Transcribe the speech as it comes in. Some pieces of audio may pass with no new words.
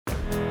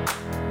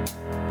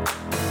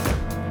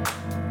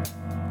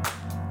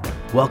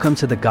Welcome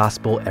to the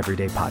Gospel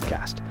Everyday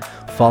Podcast,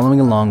 following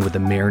along with the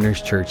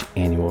Mariners Church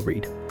annual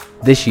read.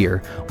 This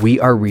year, we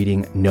are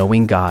reading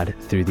Knowing God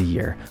Through the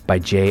Year by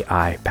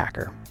J.I.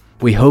 Packer.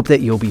 We hope that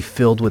you'll be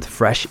filled with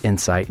fresh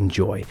insight and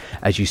joy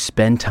as you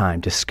spend time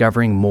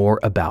discovering more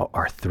about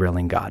our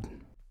thrilling God.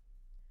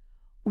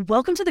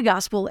 Welcome to the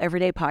Gospel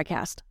Everyday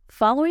Podcast,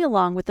 following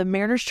along with the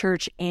Mariners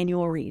Church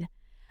annual read.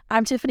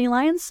 I'm Tiffany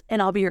Lyons,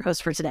 and I'll be your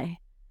host for today.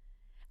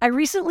 I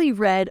recently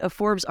read a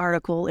Forbes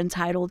article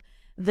entitled,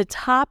 "The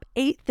Top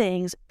 8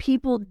 Things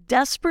People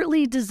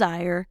Desperately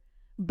Desire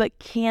But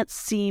Can't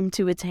Seem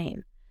to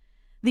Attain."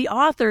 The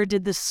author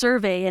did this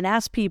survey and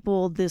asked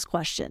people this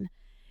question: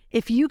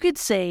 if you could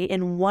say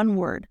in one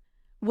word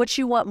what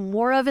you want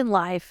more of in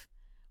life,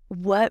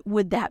 what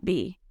would that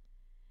be?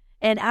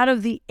 And out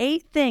of the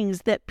 8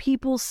 things that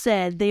people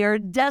said they are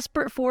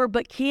desperate for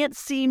but can't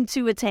seem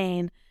to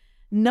attain,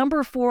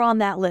 number 4 on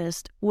that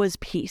list was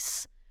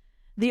peace.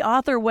 The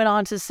author went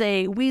on to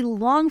say, we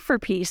long for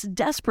peace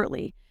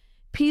desperately.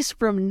 Peace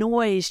from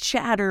noise,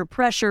 chatter,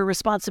 pressure,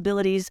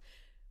 responsibilities.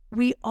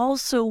 We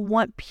also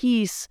want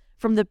peace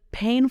from the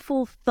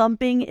painful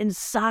thumping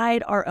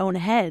inside our own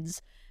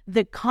heads,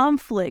 the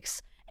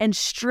conflicts and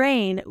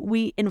strain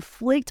we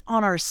inflict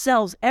on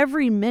ourselves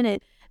every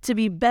minute to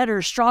be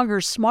better,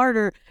 stronger,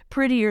 smarter,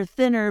 prettier,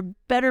 thinner,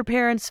 better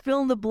parents,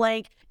 fill in the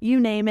blank, you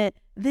name it.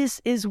 This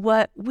is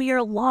what we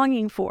are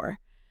longing for.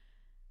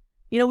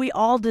 You know, we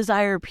all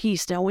desire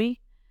peace, don't we?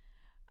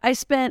 I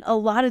spent a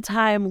lot of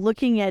time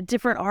looking at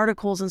different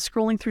articles and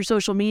scrolling through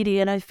social media,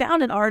 and I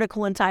found an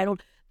article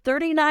entitled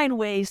 39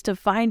 Ways to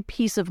Find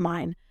Peace of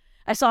Mind.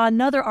 I saw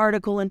another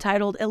article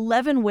entitled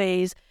 11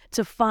 Ways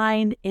to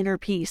Find Inner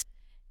Peace.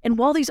 And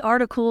while these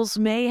articles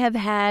may have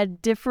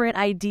had different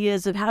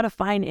ideas of how to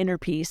find inner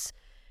peace,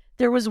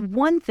 there was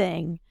one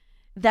thing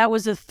that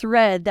was a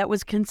thread that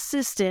was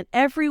consistent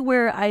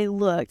everywhere I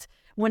looked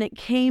when it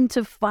came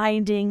to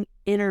finding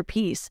inner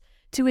peace.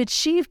 To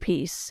achieve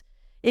peace,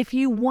 if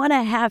you want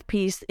to have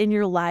peace in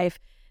your life,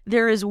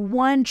 there is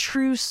one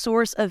true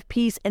source of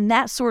peace, and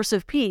that source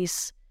of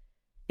peace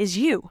is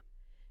you.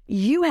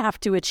 You have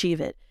to achieve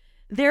it.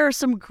 There are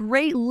some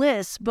great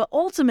lists, but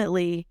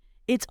ultimately,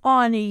 it's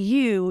on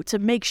you to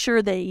make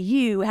sure that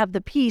you have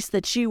the peace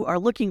that you are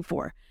looking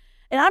for.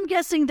 And I'm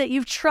guessing that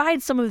you've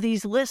tried some of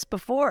these lists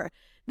before.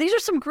 These are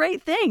some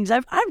great things.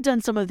 I've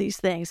done some of these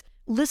things.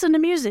 Listen to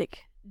music,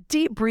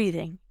 deep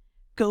breathing,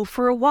 go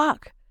for a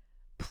walk,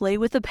 play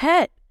with a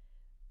pet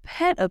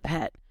a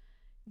pet,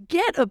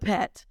 get a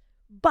pet,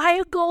 buy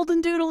a golden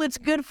doodle. It's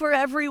good for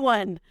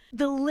everyone.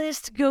 The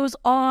list goes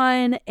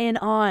on and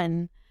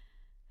on.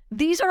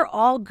 These are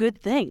all good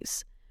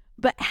things.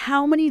 But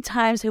how many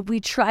times have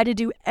we tried to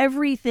do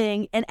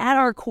everything, and at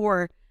our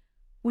core,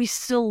 we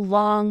still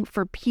long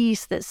for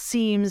peace that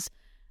seems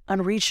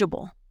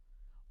unreachable?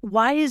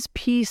 Why is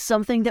peace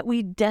something that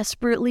we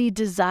desperately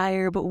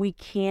desire but we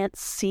can't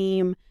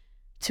seem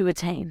to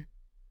attain?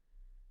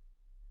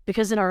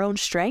 Because in our own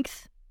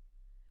strength,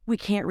 we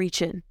can't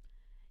reach it.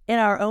 In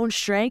our own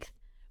strength,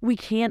 we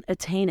can't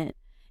attain it.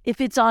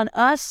 If it's on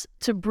us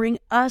to bring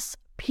us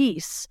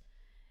peace,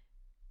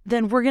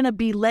 then we're going to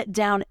be let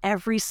down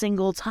every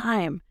single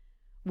time.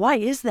 Why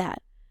is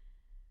that?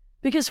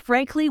 Because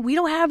frankly, we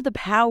don't have the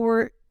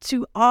power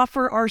to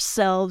offer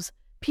ourselves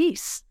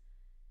peace.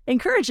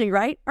 Encouraging,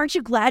 right? Aren't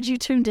you glad you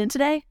tuned in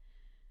today?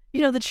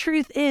 You know, the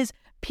truth is,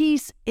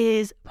 peace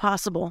is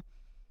possible,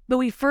 but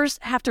we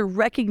first have to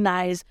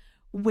recognize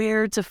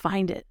where to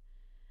find it.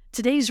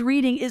 Today's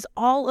reading is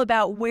all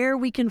about where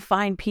we can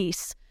find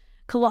peace.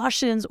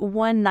 Colossians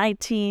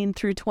 1:19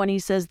 through 20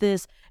 says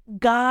this: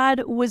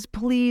 God was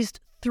pleased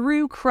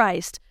through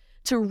Christ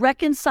to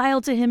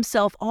reconcile to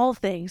himself all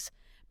things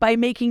by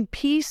making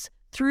peace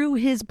through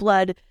his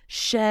blood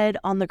shed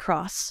on the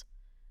cross.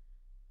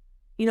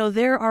 You know,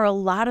 there are a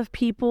lot of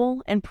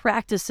people and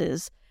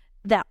practices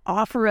that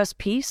offer us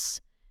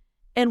peace,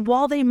 and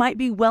while they might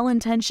be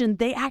well-intentioned,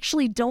 they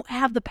actually don't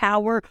have the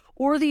power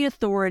or the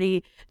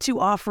authority to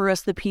offer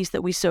us the peace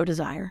that we so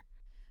desire.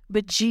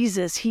 But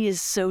Jesus, he is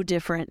so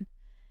different.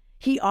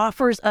 He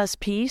offers us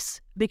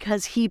peace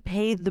because he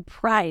paid the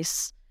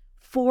price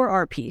for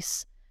our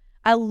peace.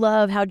 I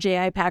love how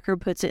J.I. Packer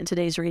puts it in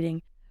today's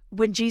reading.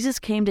 When Jesus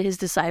came to his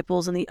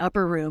disciples in the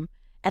upper room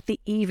at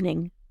the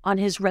evening on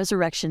his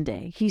resurrection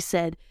day, he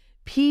said,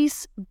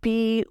 "Peace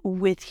be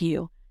with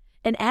you."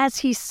 And as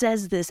he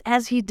says this,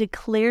 as he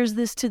declares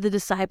this to the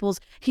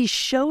disciples, he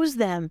shows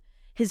them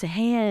his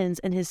hands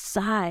and his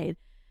side.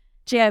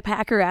 J.I.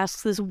 Packer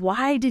asks this,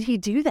 why did he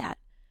do that?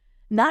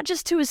 Not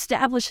just to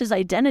establish his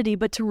identity,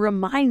 but to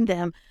remind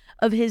them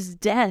of his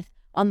death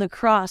on the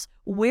cross,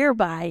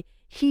 whereby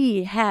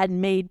he had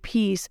made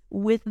peace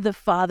with the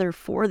Father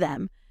for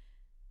them.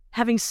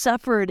 Having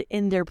suffered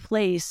in their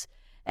place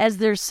as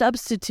their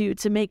substitute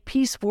to make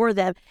peace for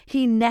them,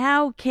 he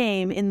now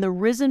came in the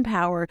risen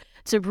power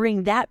to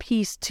bring that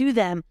peace to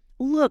them.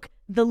 Look,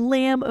 the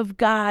Lamb of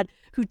God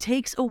who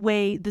takes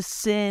away the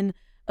sin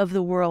of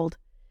the world.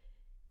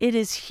 It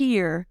is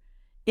here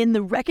in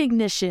the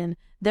recognition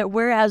that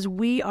whereas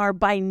we are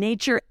by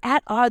nature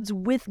at odds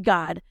with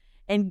God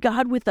and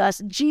God with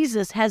us.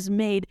 Jesus has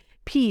made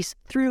peace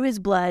through his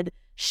blood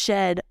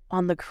shed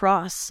on the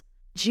cross.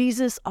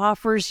 Jesus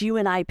offers you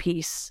and I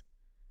peace.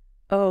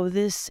 Oh,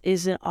 this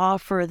is an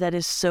offer that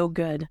is so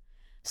good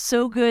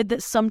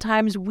that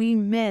sometimes we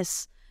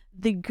miss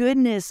the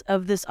goodness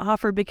of this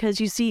offer, because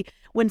you see,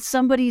 when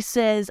somebody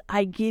says,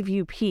 I give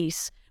you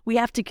peace, we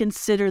have to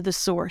consider the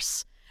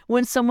source.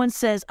 When someone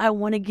says, I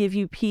want to give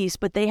you peace,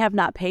 but they have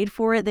not paid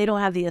for it, they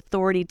don't have the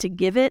authority to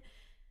give it,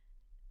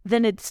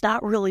 then it's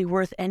not really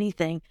worth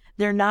anything.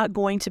 They're not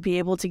going to be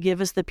able to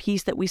give us the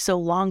peace that we so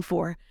long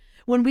for.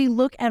 When we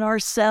look at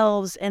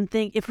ourselves and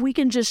think, if we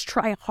can just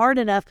try hard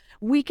enough,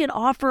 we can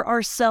offer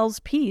ourselves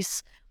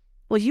peace.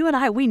 Well, you and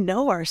I, we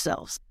know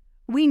ourselves.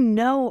 We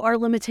know our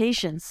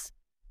limitations.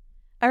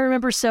 I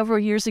remember several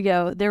years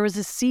ago, there was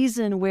a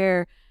season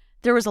where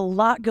there was a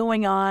lot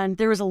going on.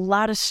 There was a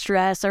lot of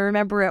stress. I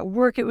remember at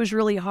work, it was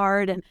really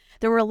hard, and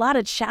there were a lot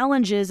of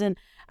challenges. And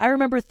I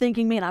remember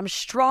thinking, man, I'm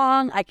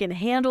strong. I can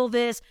handle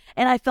this.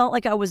 And I felt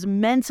like I was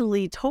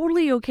mentally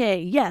totally okay.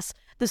 Yes,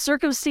 the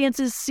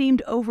circumstances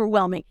seemed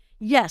overwhelming.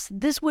 Yes,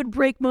 this would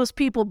break most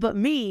people, but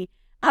me,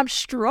 I'm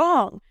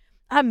strong.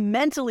 I'm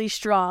mentally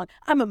strong.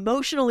 I'm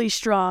emotionally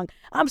strong.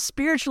 I'm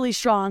spiritually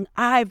strong.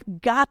 I've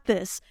got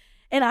this.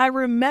 And I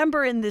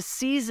remember in this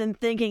season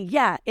thinking,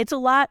 yeah, it's a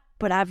lot,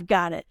 but I've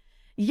got it.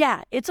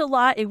 Yeah, it's a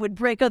lot. It would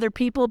break other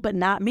people, but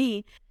not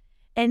me.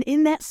 And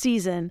in that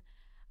season,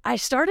 I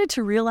started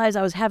to realize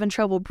I was having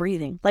trouble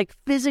breathing, like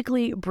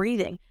physically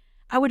breathing.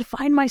 I would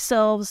find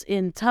myself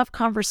in tough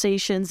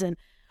conversations, and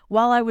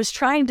while I was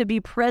trying to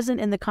be present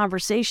in the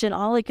conversation,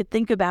 all I could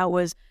think about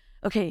was,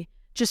 okay,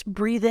 just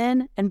breathe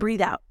in and breathe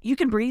out. You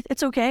can breathe.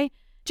 It's okay.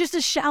 Just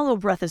a shallow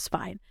breath is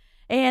fine.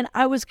 And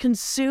I was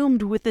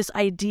consumed with this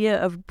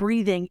idea of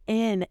breathing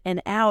in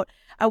and out.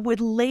 I would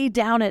lay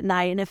down at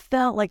night and it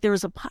felt like there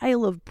was a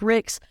pile of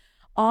bricks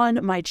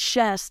on my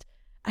chest.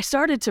 I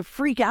started to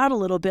freak out a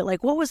little bit,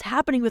 like what was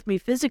happening with me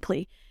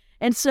physically.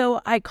 And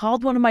so I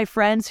called one of my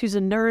friends who's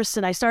a nurse,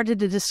 and I started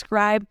to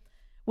describe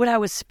what I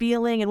was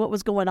feeling and what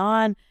was going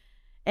on.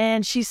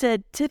 And she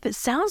said, Tiff, it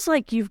sounds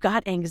like you've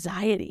got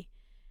anxiety.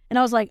 And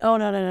I was like, oh,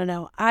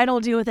 no. I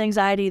don't deal with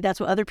anxiety. That's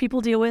what other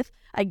people deal with.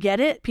 I get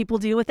it. People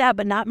deal with that,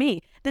 but not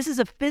me. This is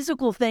a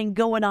physical thing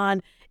going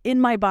on in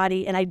my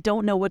body, and I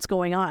don't know what's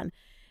going on.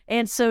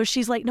 And so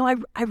she's like, no,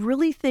 I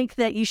really think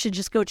that you should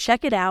just go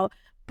check it out,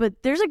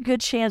 but there's a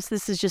good chance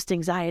this is just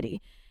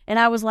anxiety. And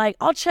I was like,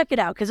 I'll check it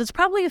out because it's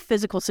probably a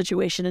physical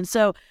situation. And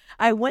so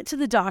I went to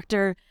the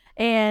doctor,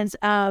 and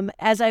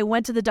as I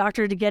went to the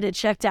doctor to get it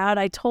checked out,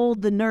 I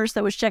told the nurse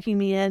that was checking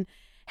me in,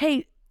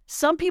 hey,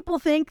 some people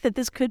think that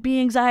this could be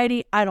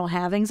anxiety. I don't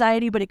have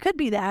anxiety, but it could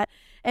be that.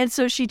 And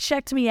so she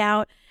checked me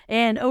out.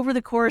 And over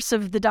the course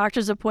of the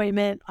doctor's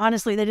appointment,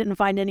 honestly, they didn't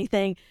find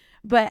anything.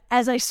 But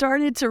as I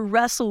started to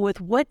wrestle with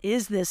what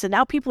is this? And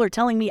now people are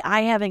telling me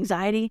I have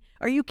anxiety.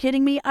 Are you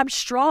kidding me? I'm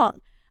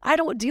strong. I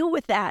don't deal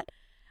with that.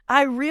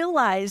 I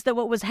realized that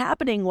what was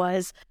happening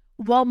was,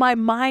 while my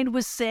mind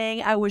was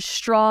saying I was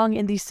strong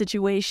in these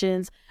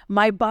situations,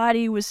 my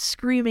body was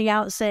screaming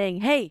out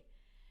saying, hey,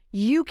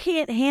 you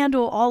can't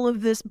handle all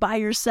of this by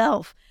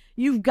yourself.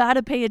 You've got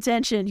to pay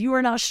attention. You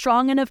are not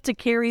strong enough to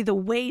carry the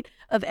weight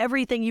of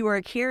everything you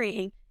are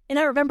carrying. And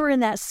I remember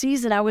in that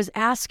season, I was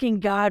asking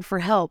God for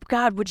help.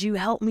 God, would you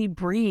help me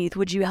breathe?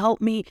 Would you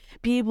help me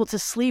be able to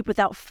sleep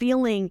without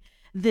feeling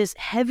this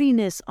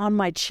heaviness on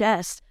my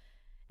chest?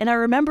 And I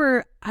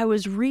remember I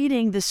was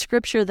reading the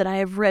scripture that I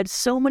have read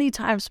so many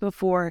times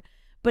before,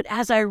 but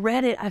as I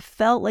read it, I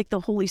felt like the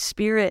Holy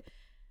Spirit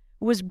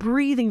was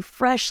breathing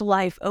fresh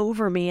life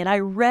over me. And I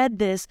read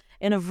this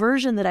in a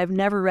version that I've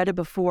never read it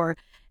before.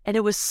 And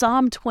it was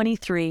Psalm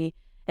 23,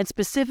 and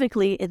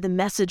specifically in the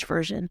Message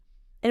version.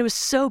 And it was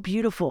so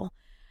beautiful.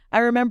 I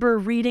remember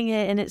reading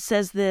it, and it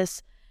says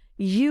this,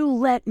 you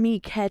let me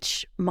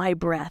catch my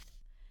breath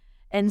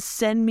and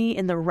send me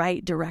in the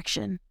right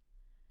direction.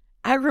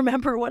 I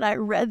remember when I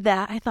read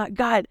that, I thought,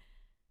 God,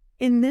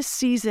 in this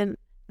season,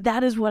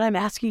 that is what I'm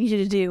asking you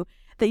to do,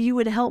 that you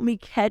would help me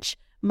catch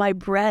my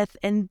breath.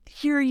 And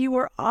here you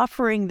are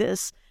offering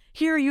this.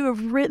 Here you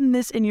have written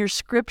this in your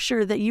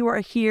scripture that you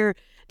are here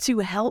to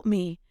help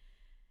me.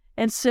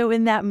 And so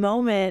in that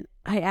moment,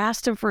 I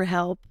asked him for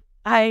help.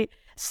 I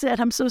said,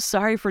 I'm so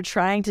sorry for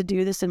trying to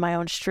do this in my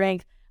own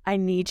strength. I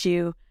need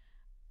you.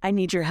 I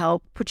need your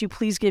help. Would you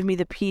please give me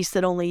the peace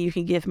that only you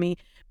can give me?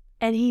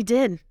 And he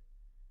did.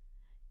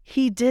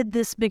 He did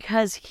this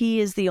because he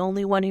is the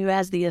only one who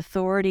has the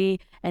authority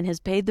and has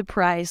paid the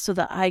price so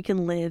that I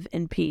can live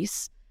in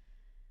peace.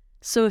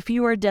 So if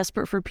you are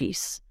desperate for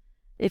peace,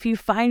 if you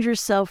find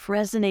yourself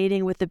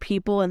resonating with the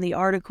people in the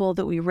article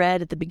that we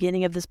read at the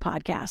beginning of this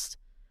podcast,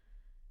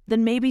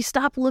 then maybe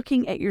stop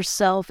looking at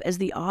yourself as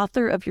the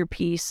author of your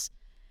peace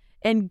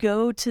and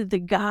go to the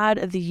God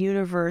of the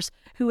universe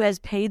who has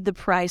paid the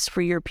price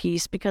for your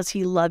peace because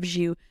he loves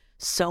you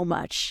so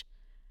much.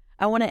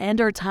 I want to end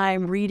our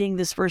time reading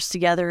this verse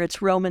together.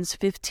 It's Romans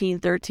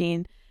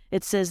 15:13.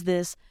 It says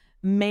this,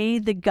 may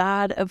the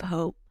God of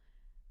hope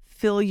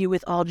fill you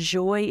with all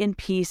joy and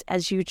peace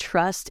as you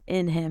trust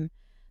in him,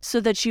 so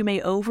that you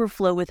may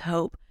overflow with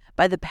hope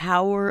by the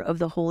power of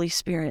the Holy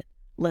Spirit.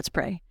 Let's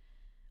pray.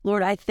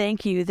 Lord, I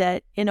thank you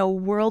that in a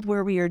world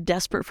where we are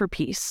desperate for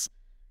peace,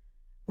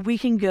 we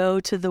can go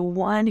to the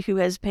one who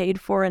has paid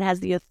for and has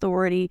the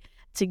authority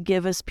to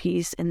give us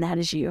peace, and that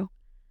is you.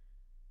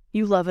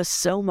 You love us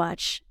so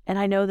much, and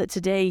I know that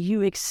today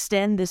you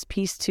extend this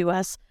peace to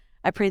us.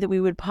 I pray that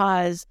we would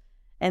pause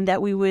and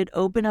that we would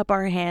open up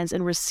our hands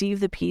and receive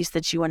the peace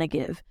that you want to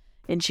give.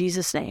 In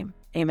Jesus' name,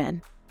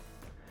 amen.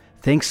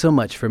 Thanks so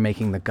much for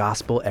making the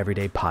Gospel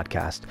Everyday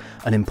podcast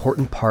an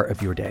important part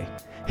of your day.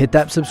 Hit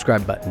that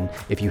subscribe button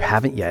if you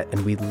haven't yet,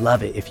 and we'd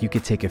love it if you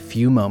could take a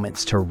few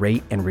moments to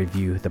rate and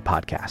review the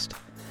podcast.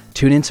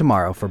 Tune in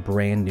tomorrow for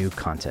brand new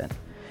content.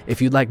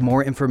 If you'd like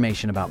more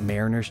information about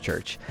Mariners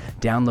Church,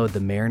 download the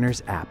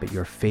Mariners app at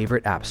your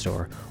favorite app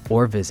store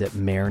or visit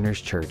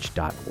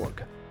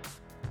marinerschurch.org.